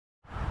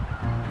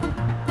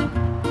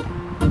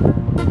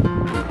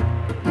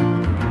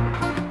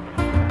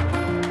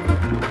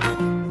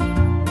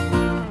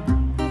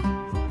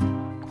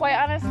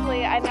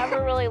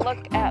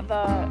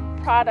the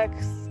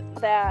products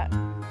that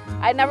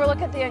I never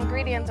look at the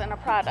ingredients in a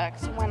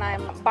product when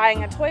I'm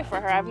buying a toy for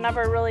her. I've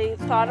never really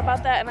thought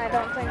about that, and I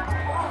don't think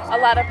a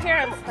lot of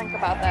parents think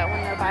about that when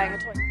they're buying a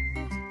toy.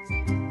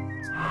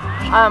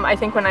 I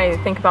think when I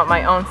think about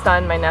my own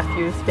son, my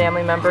nephews,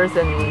 family members,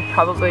 and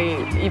probably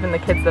even the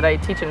kids that I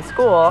teach in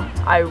school,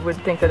 I would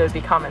think that it would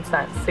be common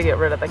sense to get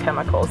rid of the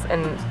chemicals,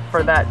 and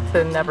for that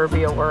to never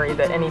be a worry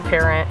that any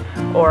parent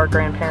or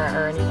grandparent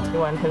or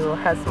anyone who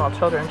has small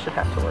children should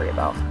have to worry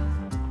about.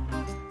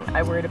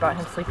 I worried about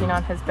him sleeping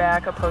on his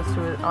back opposed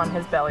to on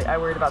his belly. I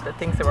worried about the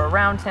things that were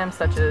around him,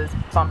 such as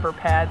bumper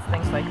pads,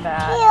 things like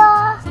that.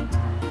 Yeah.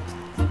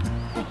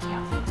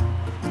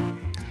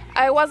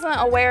 I wasn't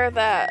aware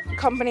that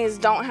companies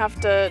don't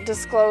have to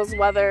disclose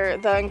whether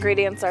the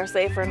ingredients are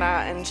safe or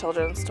not in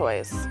children's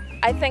toys.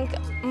 I think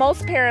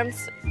most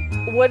parents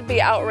would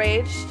be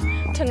outraged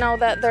to know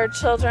that their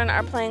children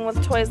are playing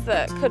with toys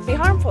that could be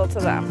harmful to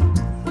them.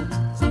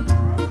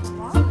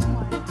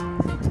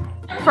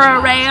 For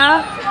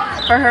Araya,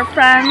 for her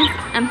friends,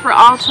 and for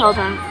all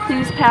children,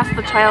 please pass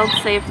the Child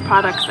Safe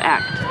Products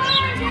Act.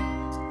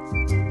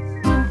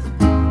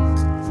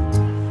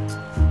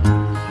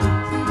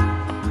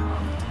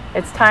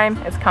 It's time,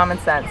 it's common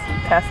sense.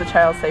 Pass the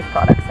Child Safe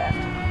Products Act.